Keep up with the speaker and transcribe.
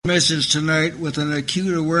Message tonight with an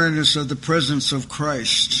acute awareness of the presence of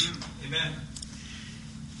Christ. Amen.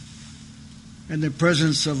 And the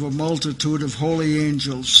presence of a multitude of holy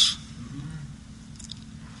angels.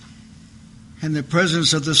 And the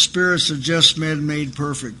presence of the spirits of just men made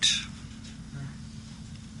perfect.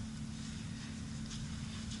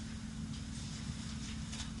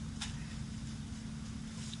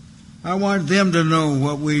 I want them to know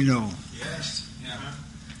what we know. Yes. Yeah.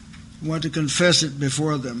 I want to confess it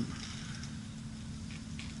before them.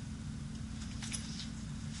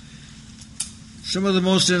 Some of the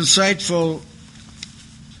most insightful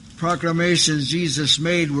proclamations Jesus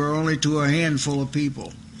made were only to a handful of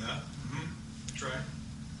people. Yeah. That's right.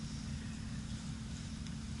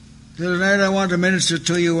 Tonight I want to minister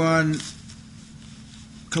to you on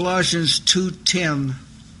Colossians 2:10.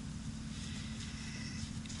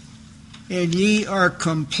 And ye are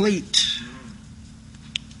complete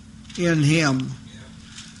in him,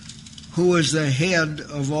 who is the head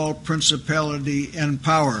of all principality and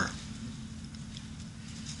power.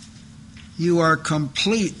 You are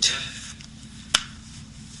complete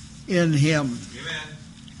in him. Amen.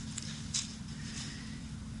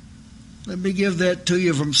 Let me give that to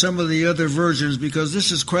you from some of the other versions, because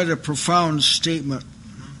this is quite a profound statement.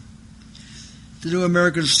 The New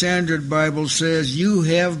American Standard Bible says, you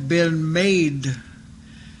have been made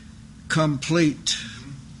complete.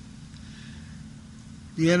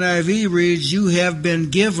 The NIV reads, you have been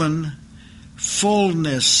given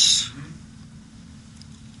fullness.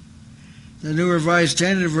 The New Revised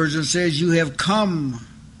Standard Version says, you have come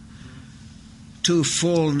to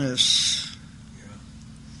fullness.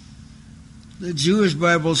 The Jewish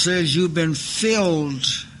Bible says, you've been filled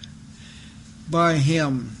by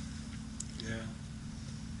him.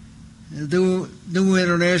 The New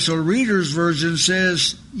International Reader's Version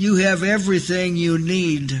says, you have everything you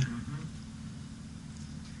need.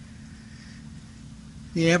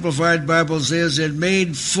 The Amplified Bible says, and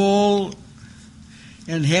made full,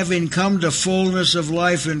 and having come to fullness of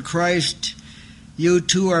life in Christ, you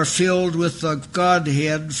too are filled with the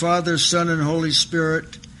Godhead, Father, Son, and Holy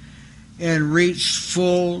Spirit, and reached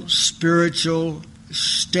full spiritual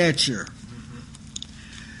stature.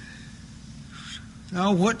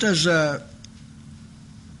 Now, notice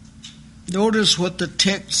what the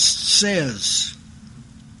text says.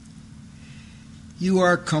 You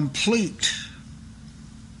are complete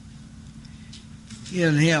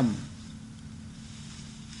in him.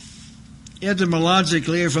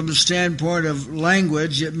 Etymologically, or from the standpoint of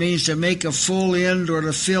language, it means to make a full end or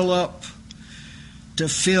to fill up, to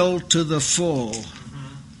fill to the full.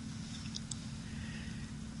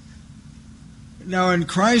 Now, in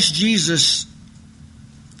Christ Jesus,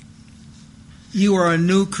 you are a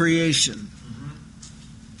new creation.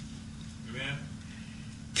 Amen.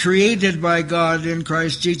 Created by God in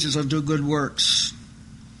Christ Jesus unto good works.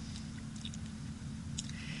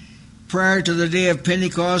 Prior to the day of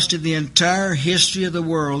Pentecost, in the entire history of the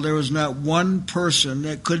world, there was not one person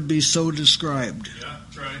that could be so described. Yeah,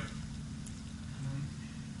 that's right.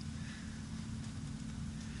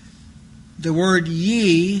 The word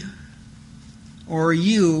ye, or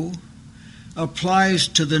you, applies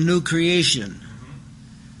to the new creation.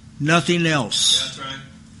 Nothing else. That's right.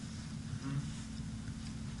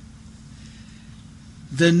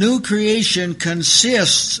 The new creation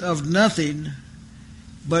consists of nothing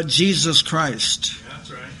but Jesus Christ. Yeah,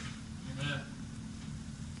 that's right. Amen.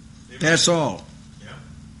 That's all. Yeah.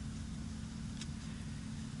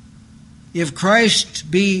 If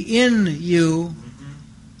Christ be in you,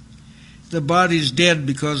 the body's dead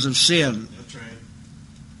because of sin. That's right.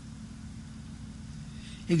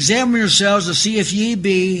 Examine yourselves to see if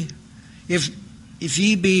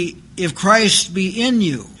Christ be in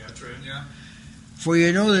you. That's right. Yeah. For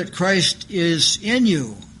you know that Christ is in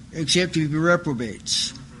you, except you be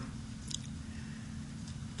reprobates.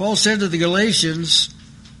 Paul said to the Galatians,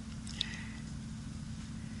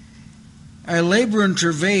 I labor and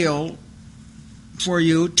travail for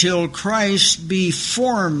you till Christ be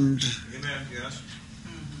formed Amen. Yes.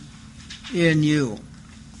 in you.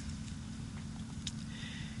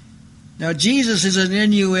 Now, Jesus isn't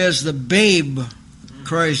in you as the babe,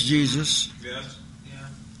 Christ Jesus. Yes. Yeah.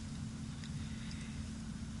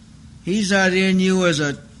 He's not in you as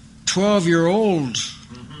a 12-year-old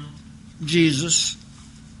Jesus.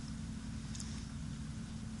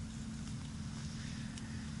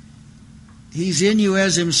 He's in you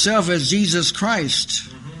as himself, as Jesus Christ.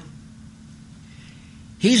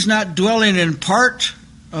 He's not dwelling in part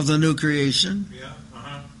of the new creation. Yeah.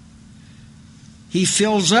 He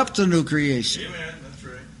fills up the new creation. Amen. That's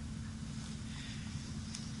right.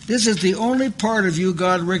 This is the only part of you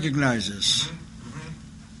God recognizes.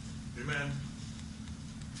 Amen.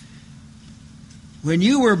 When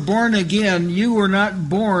you were born again, you were not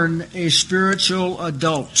born a spiritual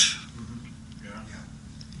adult. Yeah.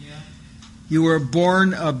 Yeah. You were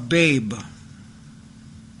born a babe.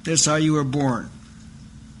 That's how you were born.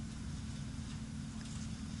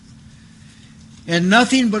 And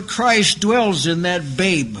nothing but Christ dwells in that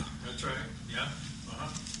babe. That's right. Yeah.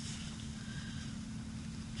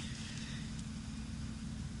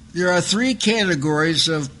 There are three categories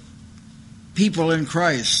of people in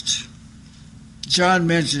Christ. John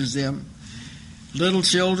mentions them: little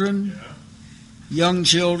children, Yeah. young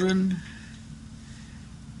children,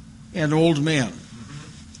 and old men.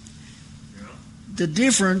 Yeah. The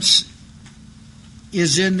difference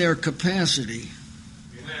is in their capacity.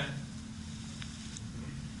 Amen.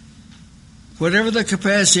 Whatever the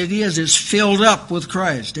capacity is, it's filled up with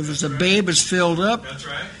Christ. If it's a That's right. babe, it's filled up. That's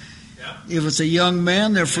right. Yeah. If it's a young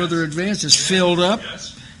man, they're further advanced, it's filled up.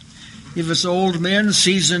 Yes. If it's old men,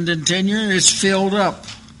 seasoned in tenure, it's filled up.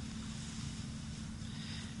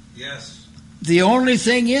 Yes. The only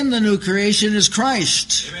thing in the new creation is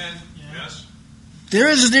Christ. Amen. Yeah. Yes. There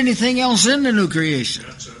isn't anything else in the new creation.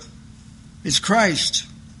 That's it. It's Christ.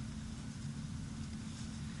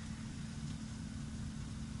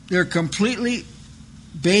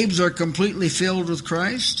 Babes are completely filled with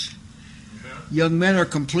Christ. Yeah. Young men are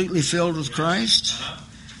completely filled with Christ. Uh-huh.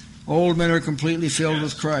 Old men are completely filled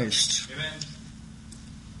with Christ. Amen.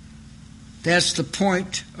 That's the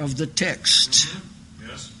point of the text.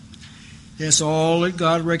 Yes. That's all that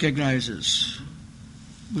God recognizes,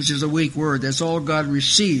 which is a weak word. That's all God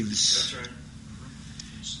receives. That's right.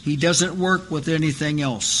 He doesn't work with anything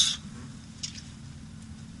else.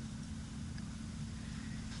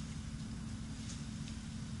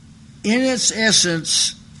 In its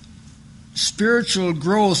essence, spiritual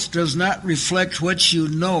growth does not reflect what you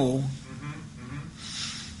know.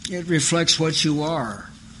 It reflects what you are.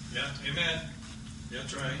 Yeah. Amen.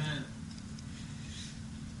 That's right. Amen.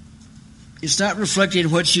 It's not reflecting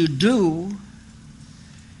what you do.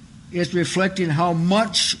 It's reflecting how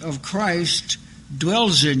much of Christ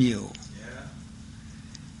dwells in you. Yeah.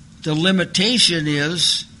 The limitation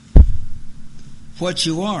is what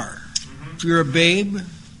you are. If you're a babe, Yeah.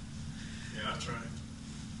 That's right.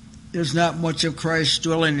 there's not much of Christ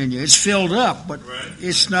dwelling in you. It's filled up, but Right.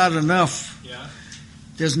 it's not enough. Yeah.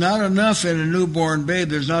 There's not enough in a newborn babe.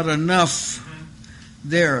 There's not enough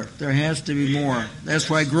there. There has to be more. That's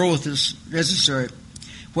why growth is necessary.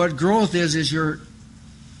 What growth is your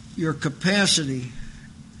capacity,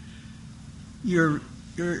 your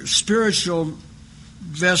spiritual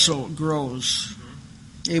vessel grows,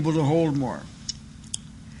 able to hold more.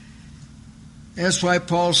 That's why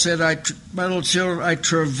Paul said, my little children, I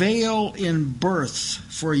travail in birth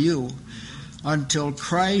for you until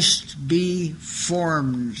Christ be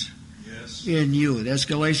formed Yes. in you. That's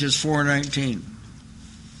Galatians 4:19.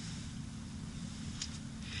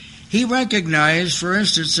 He recognized, for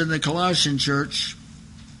instance, in the Colossian church,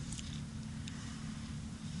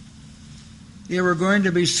 they were going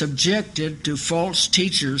to be subjected to false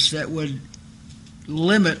teachers that would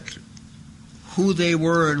limit who they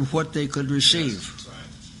were and what they could receive. Yes. That's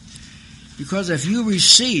right. Because if you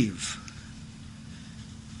receive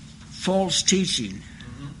false teaching,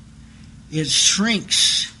 it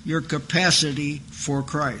shrinks your capacity for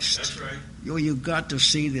Christ. That's right. You've got to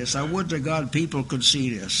see this. I would to God people could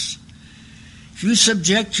see this. If you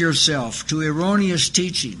subject yourself to erroneous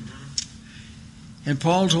teaching, and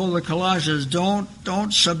Paul told the Colossians, don't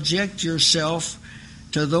subject yourself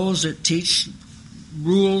to those that teach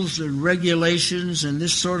rules and regulations and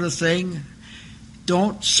this sort of thing.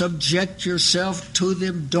 Don't subject yourself to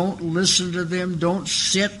them. Don't listen to them. Don't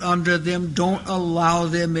sit under them. Don't allow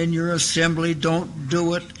them in your assembly. Don't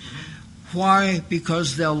do it. Why?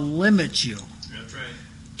 Because they'll limit you. That's right.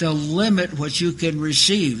 They'll limit what you can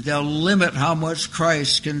receive. They'll limit how much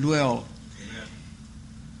Christ can dwell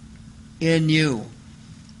Amen. in you.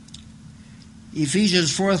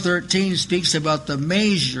 Ephesians 4:13 speaks about the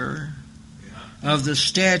measure Yeah. of the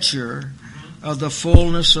stature of the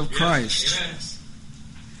fullness of Christ. Amen.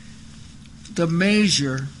 The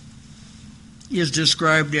measure is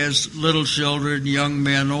described as little children, young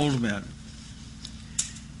men, old men.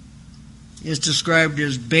 It's described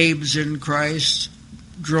as babes in Christ,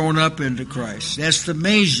 grown up into Christ. That's the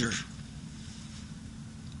measure.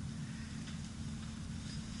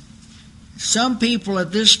 Some people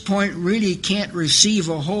at this point really can't receive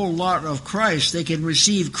a whole lot of Christ. They can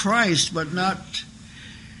receive Christ, but not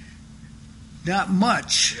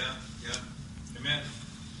much. Yeah. Yeah. Amen.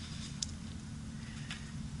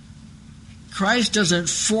 Christ doesn't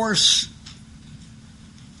force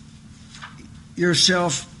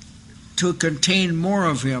yourself to contain more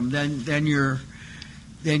of Him than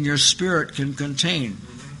your spirit can contain.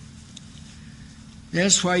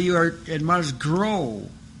 That's why you are and must grow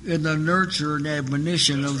in the nurture and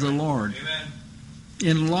admonition of the Lord. Amen.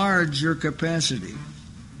 Enlarge your capacity.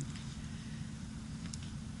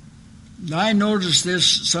 Now, I noticed this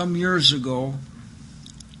some years ago,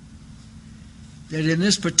 that in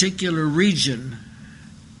this particular region,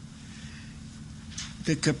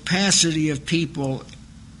 the capacity of people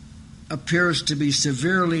appears to be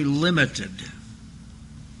severely limited.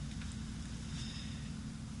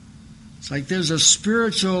 It's like there's a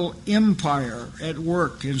spiritual empire at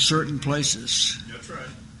work in certain places That's right.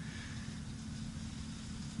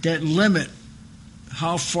 that limit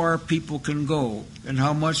how far people can go and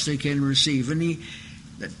how much they can receive. And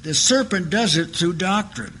the serpent does it through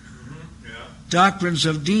doctrine. Yeah. Doctrines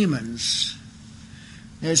of demons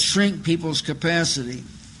that shrink people's capacity.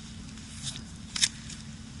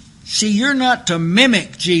 See, you're not to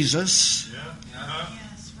mimic Jesus. Yeah.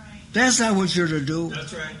 Yes, right. That's not what you're to do.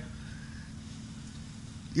 That's right.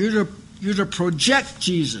 You're to project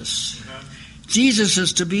Jesus. Uh-huh. Jesus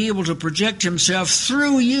is to be able to project himself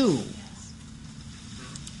through you. Yes.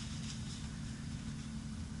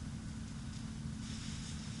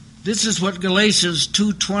 This is what Galatians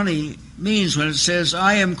 2:20 means when it says,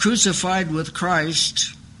 I am crucified with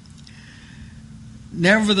Christ.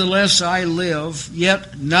 Nevertheless I live,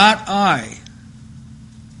 yet not I.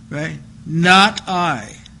 Right? Not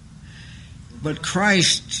I. But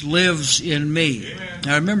Christ lives in me. Amen.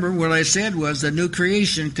 Now remember what I said was the new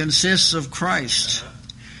creation consists of Christ.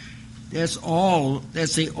 That's all.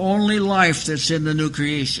 That's the only life that's in the new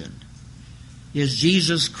creation. Is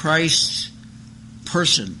Jesus Christ's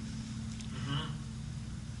person.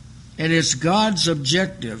 And it's God's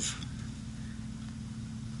objective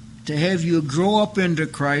to have you grow up into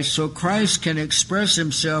Christ so Christ can express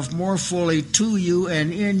himself more fully to you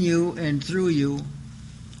and in you and through you.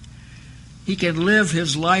 He can live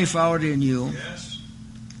his life out in you. Yes.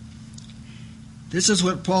 This is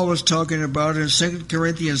what Paul was talking about in 2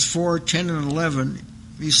 Corinthians 4:10 and 11.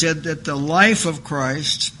 He said that the life of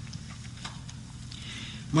Christ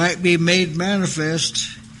might be made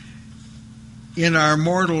manifest in our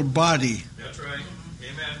mortal body, That's right.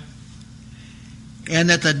 Amen. and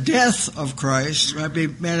that the death of Christ might be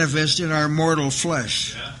manifest in our mortal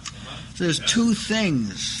flesh. Yeah. So there's two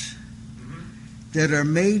things that are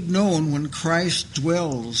made known when Christ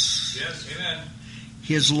dwells: Yes. Amen.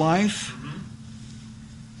 his life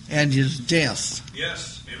and his death.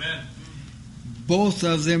 Yes. Amen. Both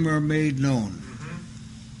of them are made known.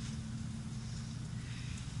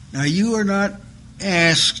 Now, you are not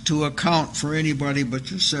asked to account for anybody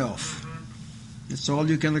but yourself. That's all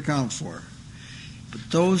you can account for. But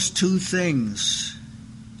those two things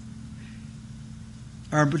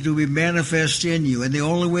are to be manifest in you, and the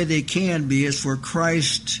only way they can be is for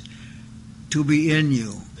Christ to be in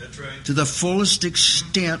you That's right. to the fullest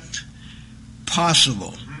extent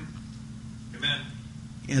possible. Amen.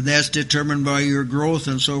 And that's determined by your growth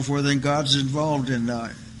and so forth, and God's involved in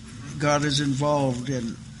that. God is involved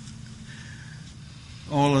in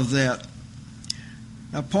all of that.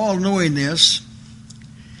 Now, Paul, knowing this,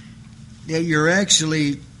 that you're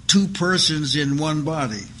actually two persons in one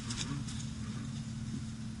body.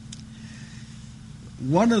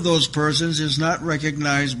 One of those persons is not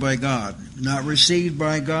recognized by God, not received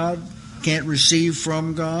by God, can't receive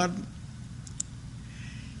from God.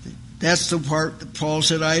 That's the part that Paul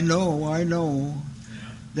said, I know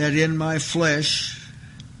that in my flesh,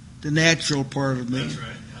 the natural part of me, That's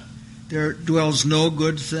right. there dwells no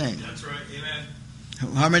good thing. That's right.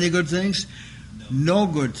 Amen. How many good things? No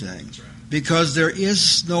good thing. That's right. Because there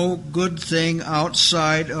is no good thing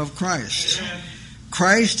outside of Christ. Amen.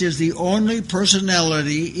 Christ is the only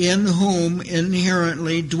personality in whom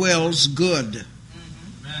inherently dwells good.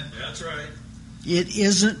 Amen. That's right. It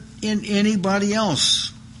isn't in anybody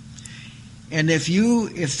else. And if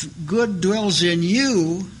good dwells in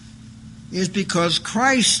you, it's because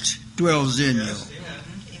Christ dwells in you. Yes. Amen.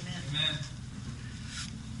 Amen. Amen.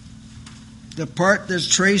 The part that's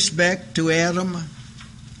traced back to Adam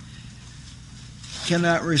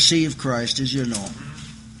cannot receive Christ, as you know.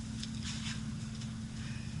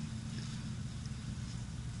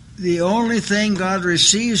 The only thing God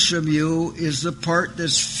receives from you is the part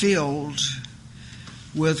that's filled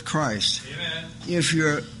with Christ. Amen. If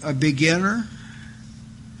you're a beginner,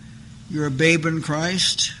 you're a babe in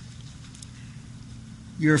Christ,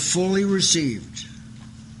 you're fully received.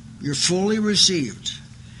 You're fully received.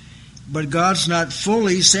 But God's not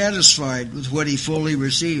fully satisfied with what he fully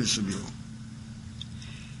receives from you.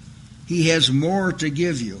 He has more to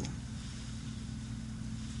give you.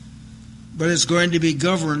 but it's going to be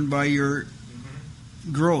governed by your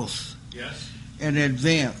growth Yes. and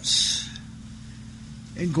advance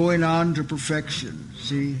and going on to perfection.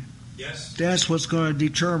 See, Yes. that's what's going to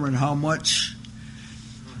determine how much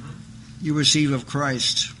you receive of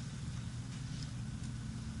Christ.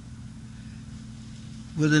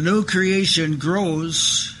 When the new creation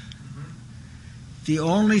grows, the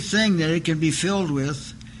only thing that it can be filled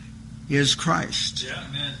with is Christ. Yeah,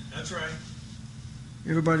 amen. That's right.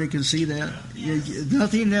 Everybody can see that? Yes.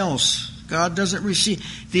 Nothing else. God doesn't receive.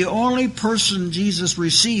 The only person Jesus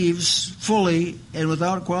receives fully and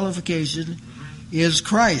without qualification is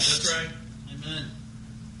Christ. That's right. Amen.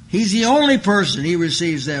 He's the only person he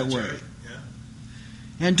receives that That's way. right.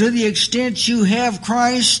 Yeah. And to the extent you have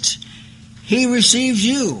Christ, he receives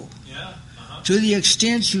you. Yeah. To the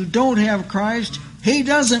extent you don't have Christ, he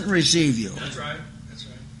doesn't receive you. That's right. That's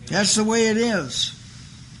right. That's the way it is.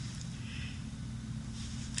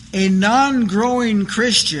 A non-growing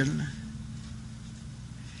Christian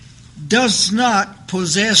does not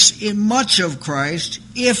possess much of Christ,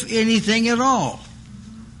 if anything at all.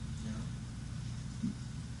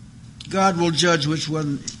 God will judge which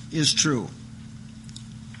one is true.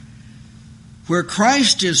 Where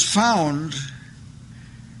Christ is found,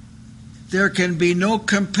 there can be no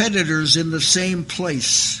competitors in the same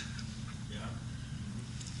place. Yeah.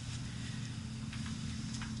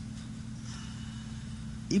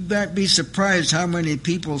 You might be surprised how many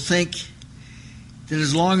people think that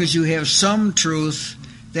as long as you have some truth,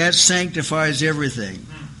 that sanctifies everything.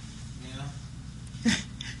 Yeah.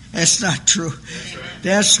 That's not true. That's right.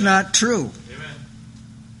 That's not true.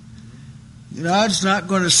 Amen. God's not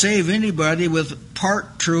going to save anybody with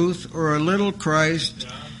part truth or a little Christ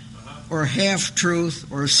Yeah. or half truth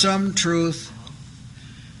or some truth.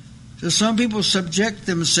 So some people subject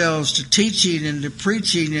themselves to teaching and to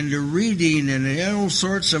preaching and to reading and all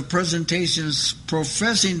sorts of presentations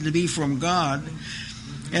professing to be from God.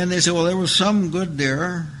 And they say, well, there was some good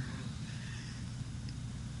there.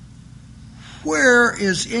 Where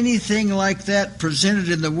is anything like that presented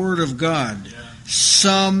in the Word of God? Yeah.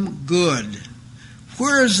 Some good.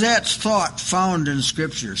 Where is that thought found in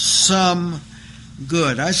Scripture? Some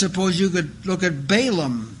good. I suppose you could look at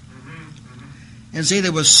Balaam and say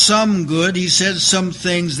there was some good. He said some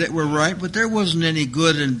things that were right, but there wasn't any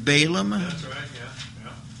good in Balaam. That's right.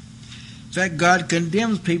 Yeah. In fact, God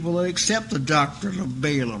condemns people that accept the doctrine of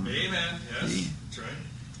Balaam. Yeah. Amen. Yes. See? That's right.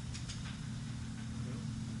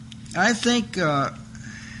 I think I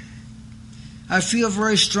feel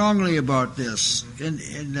very strongly about this, and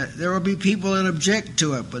there will be people that object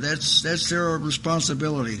to it, but that's their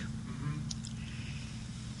responsibility.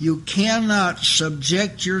 You cannot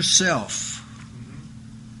subject yourself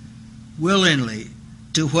willingly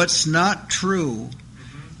to what's not true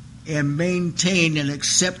and maintain an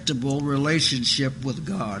acceptable relationship with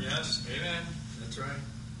God. Yes. Amen. That's right.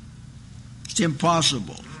 It's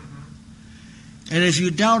impossible. And if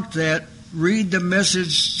you doubt that, read the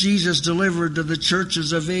message Jesus delivered to the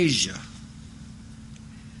churches of Asia.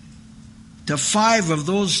 To 5 of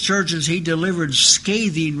those churches, he delivered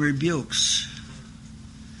scathing rebukes.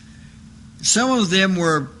 Some of them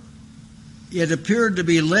it appeared to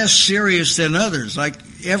be less serious than others, like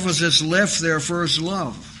Ephesus left their first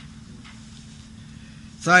love.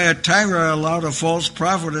 Thyatira allowed a false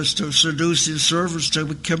prophetess to seduce his servants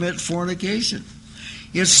to commit fornication.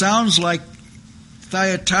 It sounds like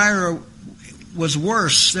Thyatira was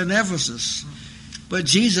worse than Ephesus, but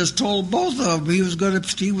Jesus told both of them he was going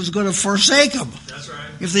to forsake them That's right.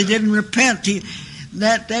 if they didn't repent.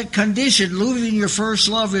 That condition, losing your first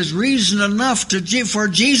love, is reason enough for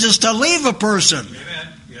Jesus to leave a person, Amen.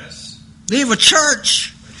 Yes. leave a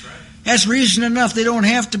church. That's right. That's reason enough. They don't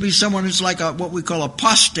have to be someone who's like what we call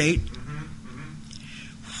apostate.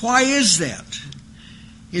 Why is that?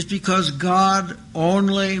 It's because God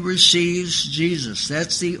only receives Jesus.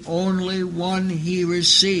 That's the only one he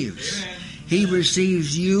receives. Amen. He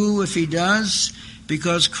receives you if he does,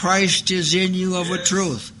 because Christ is in you of a Yes.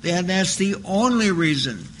 truth. And that's the only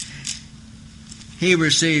reason he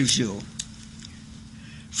receives you.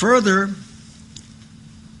 Further,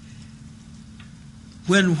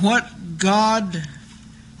 when what God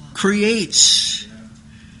creates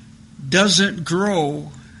doesn't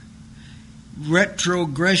grow,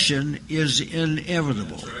 retrogression is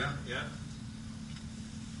inevitable. That's right. Yeah.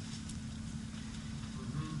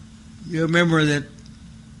 You remember that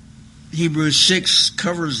Hebrews 6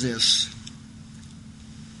 covers this.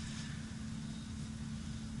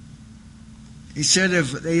 He said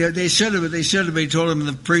if they should have been told him in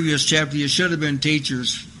the previous chapter, you should have been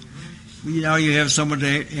teachers. Now you have someone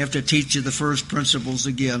to have to teach you the first principles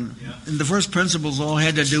again. Yeah. And the first principles all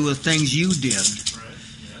had to do with things you did, Right.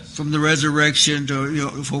 Yes. from the resurrection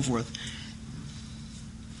to so forth.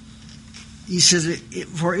 He says,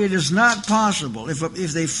 for it is not possible. If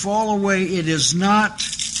they fall away, it is not.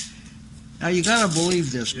 Now you got to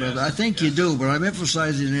believe this, brother. Yes. I think you Yes. do, but I'm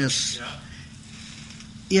emphasizing this. Yeah.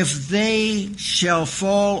 If they shall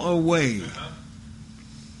fall away, Uh-huh.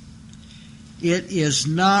 it is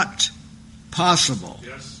not possible.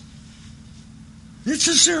 Yes. It's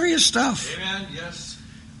a serious stuff. Amen. Yes.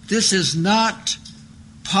 This is not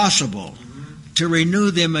possible to renew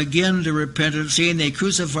them again to repentance, seeing they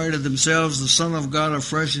crucified to themselves the Son of God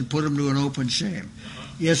afresh and put him to an open shame.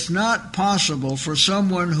 It's not possible for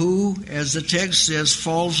someone who, as the text says,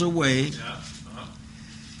 falls away Yeah. Uh-huh.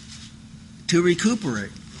 to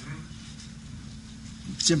recuperate.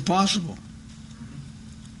 It's impossible.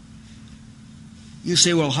 You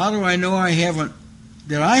say, well, how do I know I haven't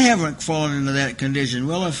fallen into that condition?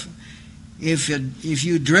 Well, if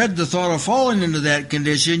you dread the thought of falling into that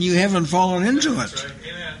condition, you haven't fallen into That's it. right.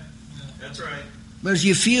 Amen. That's right. But if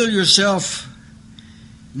you feel yourself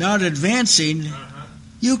not advancing, Uh-huh.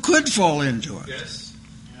 you could fall into it. Yes.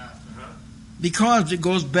 Yeah. Uh-huh. Because it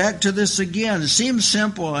goes back to this again. It seems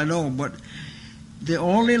simple, I know, but the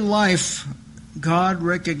only life God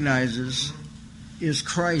recognizes is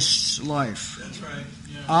Christ's life. That's right.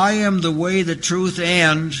 Yeah. I am the way, the truth,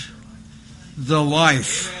 and the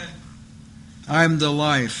life. Amen. I'm the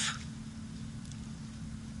life.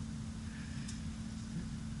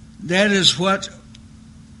 That is what,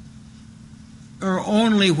 or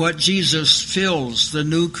only what Jesus fills, the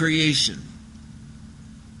new creation.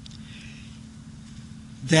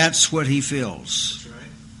 That's what he fills. That's right.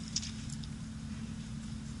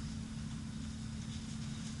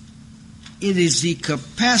 It is the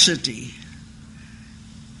capacity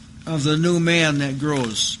of the new man that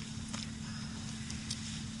grows.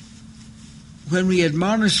 When we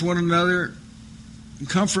admonish one another, and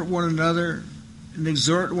comfort one another, and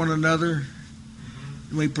exhort one another,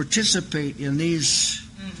 and we participate in these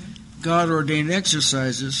God-ordained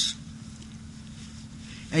exercises,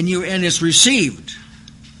 and it's received,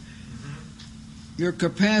 your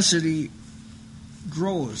capacity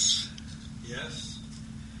grows. Yes.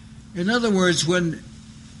 In other words, when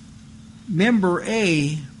member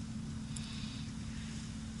A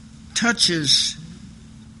touches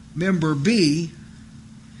member B,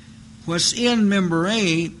 what's in member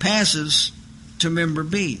A passes to member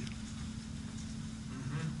B.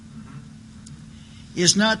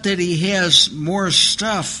 It's not that he has more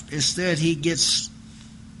stuff, it's that he gets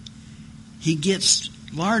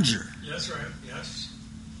larger. That's right. Yes.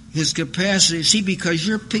 His capacity, see, because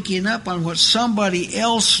you're picking up on what somebody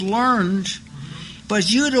else learned, but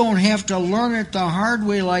you don't have to learn it the hard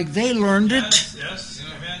way like they learned it. Yes. Yes.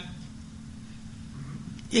 Amen.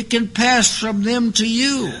 It can pass from them to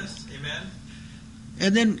you. Yes. Amen.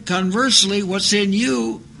 And then conversely, what's in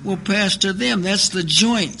you will pass to them. That's the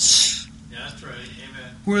joints. That's right.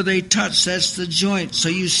 Amen. Where they touch, that's the joint. So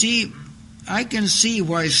you see, I can see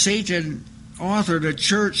why Satan authored a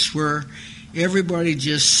church where everybody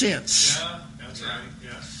just sits Yeah. That's right.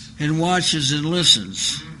 Yes. and watches and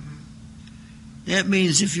listens. That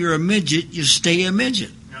means if you're a midget, you stay a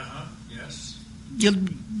midget. Uh-huh. Yes.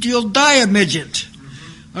 You'll die a midget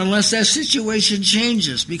unless that situation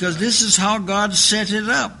changes, because this is how God set it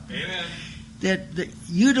up. Amen. That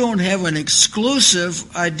you don't have an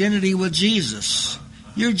exclusive identity with Jesus.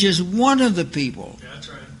 You're just one of the people, That's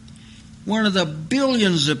right. one of the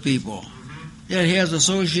billions of people that has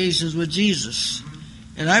associations with Jesus.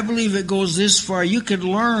 And I believe it goes this far. You can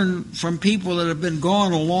learn from people that have been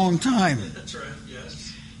gone a long time. That's right.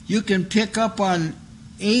 Yes. You can pick up on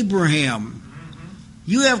Abraham.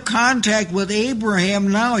 You have contact with Abraham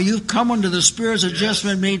now. You've come into the Spirit's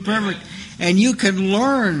adjustment made perfect. And you can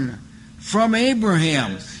learn from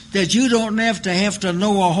Abraham that you don't have to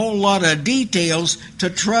know a whole lot of details to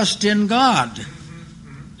trust in God.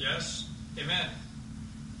 Yes. Amen.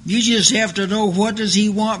 You just have to know, what does he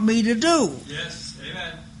want me to do? Yes.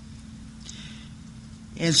 Amen.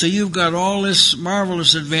 And so you've got all this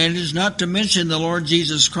marvelous advantage, not to mention the Lord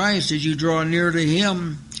Jesus Christ. As you draw near to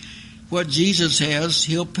him, what Jesus has,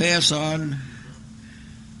 he'll pass on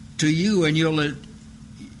to you, and you'll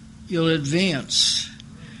advance.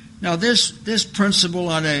 Now, this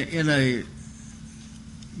principle in a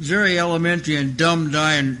very elementary and dumbed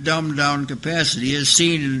down capacity is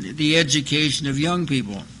seen in the education of young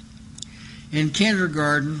people. In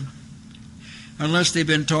kindergarten, unless they've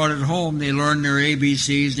been taught at home, they learn their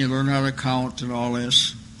ABCs and they learn how to count and all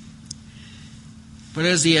this. But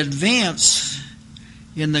as they advance,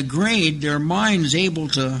 in the grade, their mind's able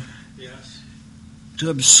to Yes.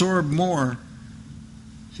 absorb more.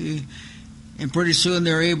 See? And pretty soon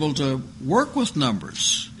they're able to work with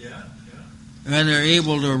numbers. Yeah. Yeah. And they're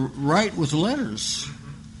able to write with letters.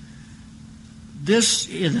 This,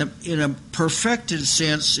 in a perfected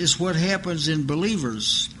sense, is what happens in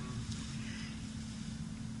believers.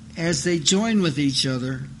 As they join with each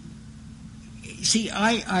other. See,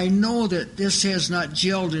 I know that this has not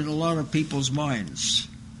gelled in a lot of people's minds.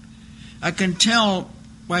 I can tell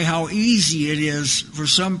by how easy it is for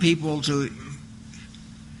some people to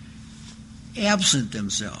absent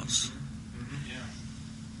themselves. Yeah.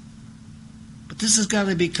 But this has got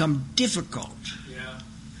to become difficult. Yeah.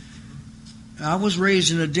 I was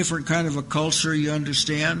raised in a different kind of a culture, you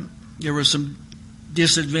understand. There were some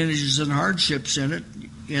disadvantages and hardships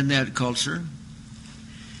in that culture.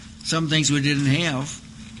 Some things we didn't have.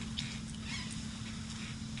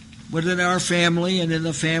 But in our family and in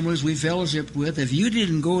the families we fellowshiped with, if you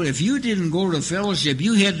didn't go to fellowship,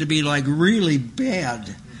 you had to be like really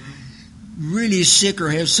bad, really sick, or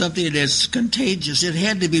have something that's contagious. It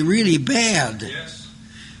had to be really bad. Yes.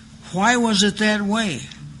 Why was it that way?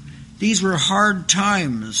 These were hard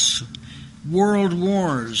times. World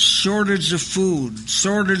wars, shortage of food,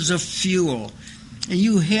 shortage of fuel. And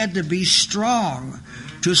you had to be strong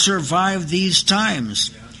to survive these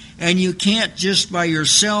times. And you can't just by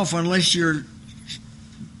yourself, unless you're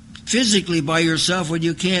physically by yourself, when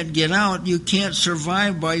you can't get out, you can't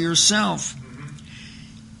survive by yourself.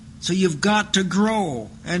 So you've got to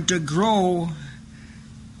grow. And to grow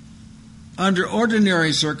under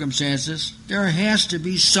ordinary circumstances, there has to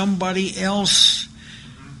be somebody else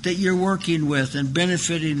that you're working with and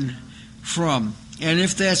benefiting from. And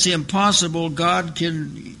if that's impossible, God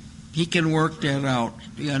can work that out.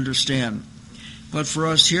 You understand? But for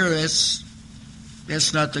us here,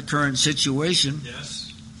 that's not the current situation.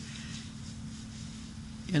 Yes.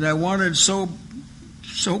 And I wanted so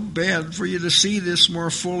bad for you to see this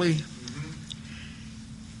more fully.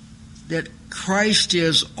 That Christ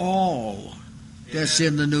is all that's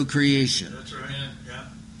in the new creation. That's right. Yeah.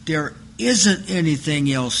 There isn't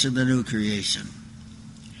anything else in the new creation.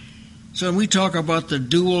 So when we talk about the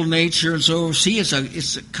dual nature and so, see, it's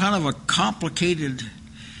a kind of a complicated,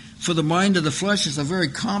 for the mind of the flesh, it's a very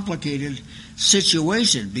complicated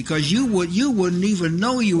situation, because you wouldn't even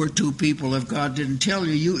know you were two people if God didn't tell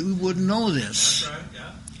you. You wouldn't know this. That's right.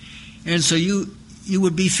 Yeah. And so you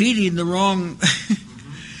would be feeding the wrong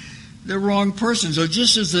the wrong person. So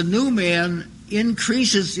just as the new man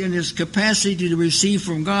increases in his capacity to receive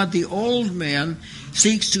from God, the old man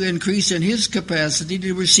seeks to increase in his capacity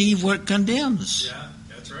to receive what condemns. Yeah.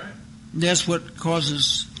 That's right. That's what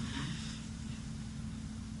causes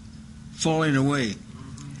falling away.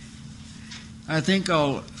 I think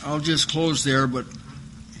I'll just close there, but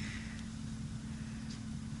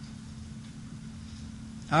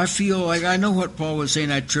I feel like I know what Paul was saying.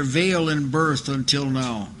 I travail in birth until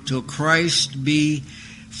now, till Christ be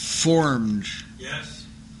formed. Yes.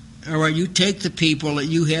 All right, you take the people that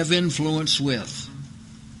you have influence with,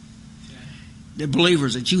 the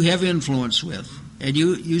believers that you have influence with, and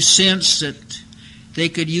you sense that they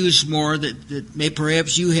could use more, that may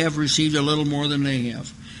perhaps you have received a little more than they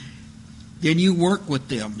have. Then you work with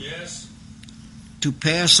them Yes. to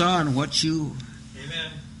pass on what you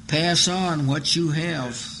Amen. pass on what you have.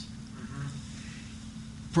 Yes.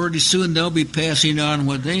 Pretty soon they'll be passing on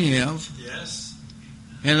what they have, Yes.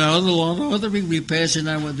 and a lot of other people will be passing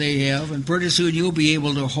on what they have, and pretty soon you'll be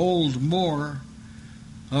able to hold more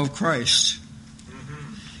of Christ.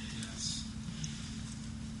 Yes.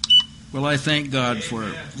 Well, I thank God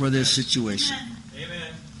for this situation. Amen.